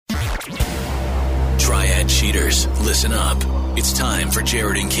Triad cheaters, listen up. It's time for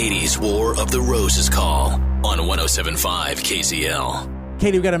Jared and Katie's War of the Roses call on 107.5 KZL.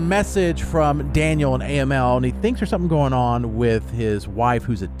 Katie, we got a message from Daniel in AML, and he thinks there's something going on with his wife,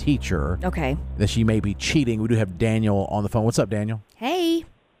 who's a teacher. Okay. That she may be cheating. We do have Daniel on the phone. What's up, Daniel? Hey.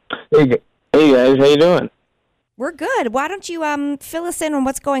 Hey guys, how you doing? We're good. Why don't you fill us in on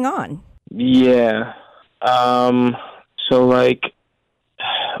what's going on? Yeah. So like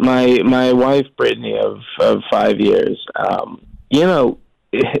my wife Brittany of 5 years,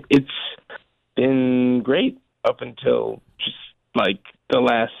 it's been great up until just like the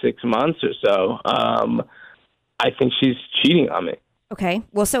last 6 months or so. I think she's cheating on me. Okay.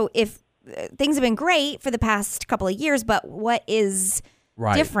 Well, so if things have been great for the past couple of years, but what is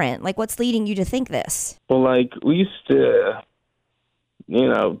different? Like, what's leading you to think this? Well, like we used to,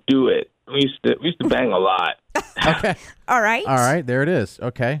 do it. We used to bang a lot. Okay. All right. There it is.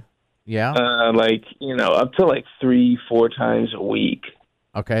 Okay. Yeah. Up to like 3-4 times a week.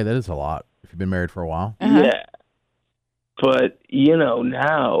 Okay, that is a lot if you've been married for a while. Uh-huh. Yeah. But,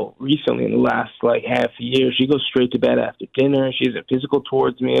 now, recently in the last, half a year, she goes straight to bed after dinner. She isn't physical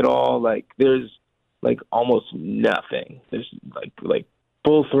towards me at all. Like, there's, almost nothing. There's,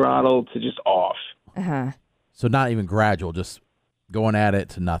 full throttle to just off. Uh-huh. So not even gradual, just going at it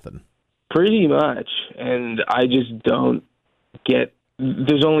to nothing. Pretty much. And I just don't get...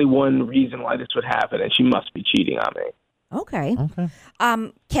 There's only one reason why this would happen, and she must be cheating on me. Okay. Okay.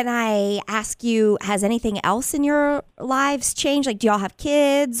 Can I ask you, has anything else in your lives changed? Like, do y'all have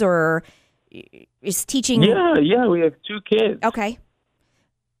kids, or is teaching? Yeah, we have 2 kids. Okay.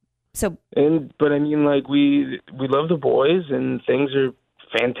 So. But I mean, we love the boys, and things are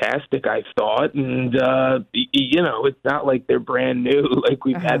fantastic, I thought. And, it's not like they're brand new. Like,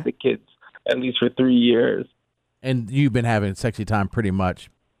 we've had the kids at least for 3 years. And you've been having sexy time pretty much,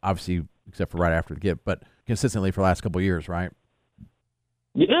 obviously, except for right after the kid, but consistently for the last couple of years, right?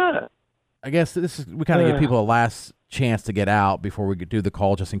 Yeah. I guess we kind of give people a last chance to get out before we could do the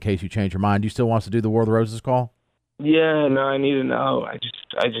call, just in case you change your mind. Do you still want us to do the War of the Roses call? Yeah, no, I need to know. I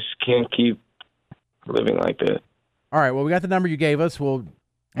just can't keep living like this. All right, well, we got the number you gave us. We'll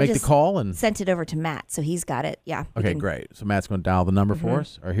make the call and sent it over to Matt, so he's got it. Yeah. Okay, great. So Matt's going to dial the number for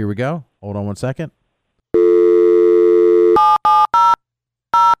us. All right, here we go. Hold on one second.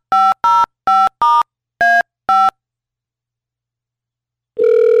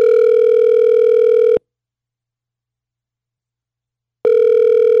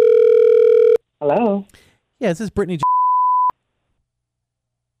 Hello. Yeah, this is Brittany.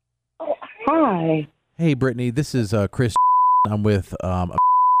 Oh, hi. Hey, Brittany. This is Chris. I'm with How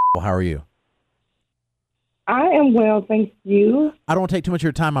are you? I am well, thank you. I don't want to take too much of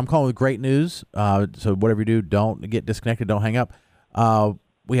your time. I'm calling with great news. So whatever you do, don't get disconnected. Don't hang up.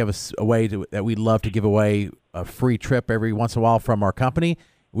 We have a way that we'd love to give away a free trip every once in a while from our company.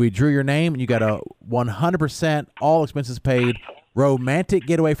 We drew your name, and you got a 100% all expenses paid romantic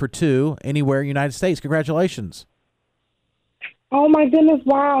getaway for 2 anywhere in the United States. Congratulations. Oh, my goodness.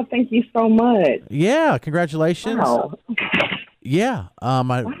 Wow. Thank you so much. Yeah. Congratulations. Wow. Yeah.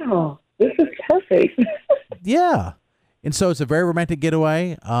 Wow. This is perfect. Yeah. And so it's a very romantic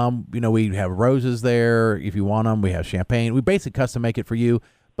getaway. We have roses there if you want them. We have champagne. We basically custom make it for you.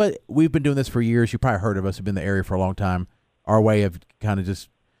 But we've been doing this for years. You probably heard of us. We've been in the area for a long time. Our way of kind of just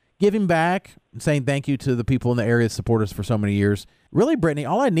giving back and saying thank you to the people in the area that support us for so many years. Really, Brittany,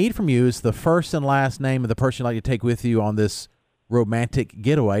 all I need from you is the first and last name of the person you'd like to take with you on this romantic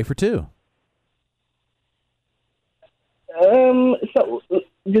getaway for 2. So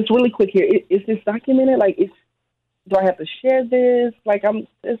just really quick here. Is this documented? Do I have to share this?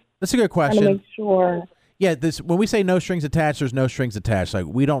 That's a good question. To make sure. Yeah, when we say no strings attached, there's no strings attached. Like,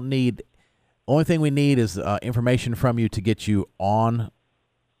 we don't need. Only thing we need is information from you to get you on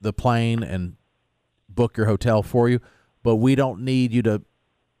the plane and book your hotel for you. But we don't need you to.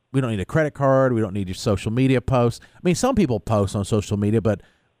 We don't need a credit card. We don't need your social media posts. I mean, some people post on social media, but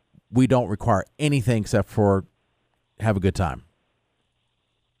we don't require anything except for have a good time.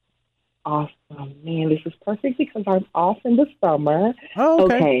 Awesome. Man, this is perfect because I'm off in the summer. Oh,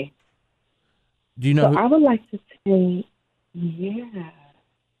 okay. Do you know? So I would like to say, yeah.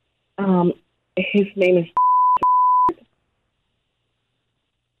 His name is.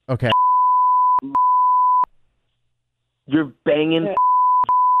 Okay. You're banging. Yeah.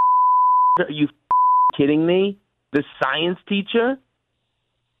 Are you kidding me? The science teacher?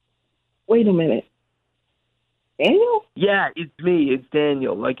 Wait a minute. Daniel? Yeah, it's me. It's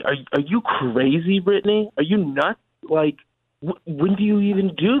Daniel. Are you crazy, Brittany? Are you nuts? When do you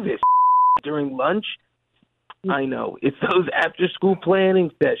even do this? During lunch? I know. It's those after-school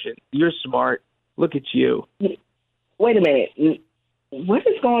planning sessions. You're smart. Look at you. Wait a minute. What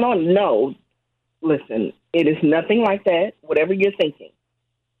is going on? No. Listen, it is nothing like that, whatever you're thinking.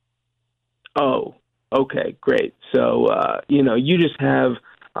 Oh, okay, great. So, you just have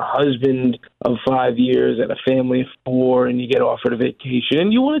a husband of 5 years and a family of 4, and you get offered a vacation,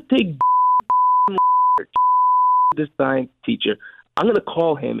 and you want to take this science teacher. I'm going to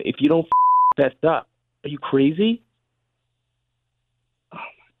call him if you don't fess up. Are you crazy?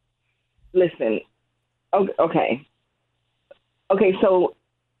 Listen, okay. Okay, so,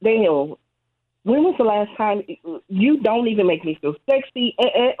 Daniel, when was the last time you don't even make me feel sexy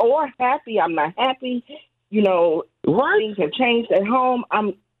or happy? I'm not happy. What? Things have changed at home.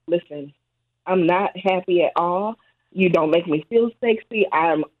 I'm not happy at all. You don't make me feel sexy.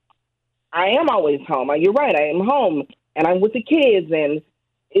 I am always home. You're right. I am home and I'm with the kids, and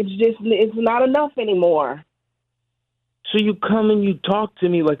it's not enough anymore. So you come and you talk to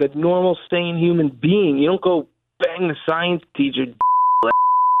me like a normal, sane human being. You don't go bang the science teacher.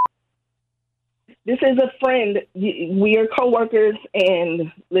 This is a friend. We are coworkers,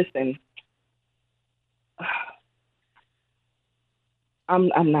 and listen,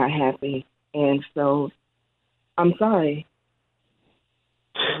 I'm not happy, and so I'm sorry.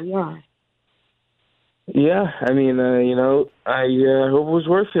 Here we are. Yeah, I mean, I hope it was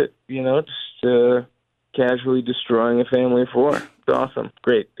worth it. Just casually destroying a family of 4. It's awesome.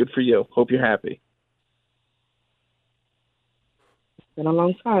 Great. Good for you. Hope you're happy. It's been a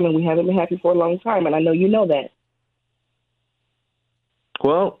long time, and we haven't been happy for a long time, and I know you know that.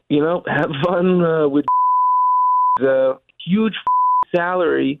 Well, have fun with the huge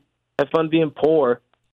salary. Have fun being poor.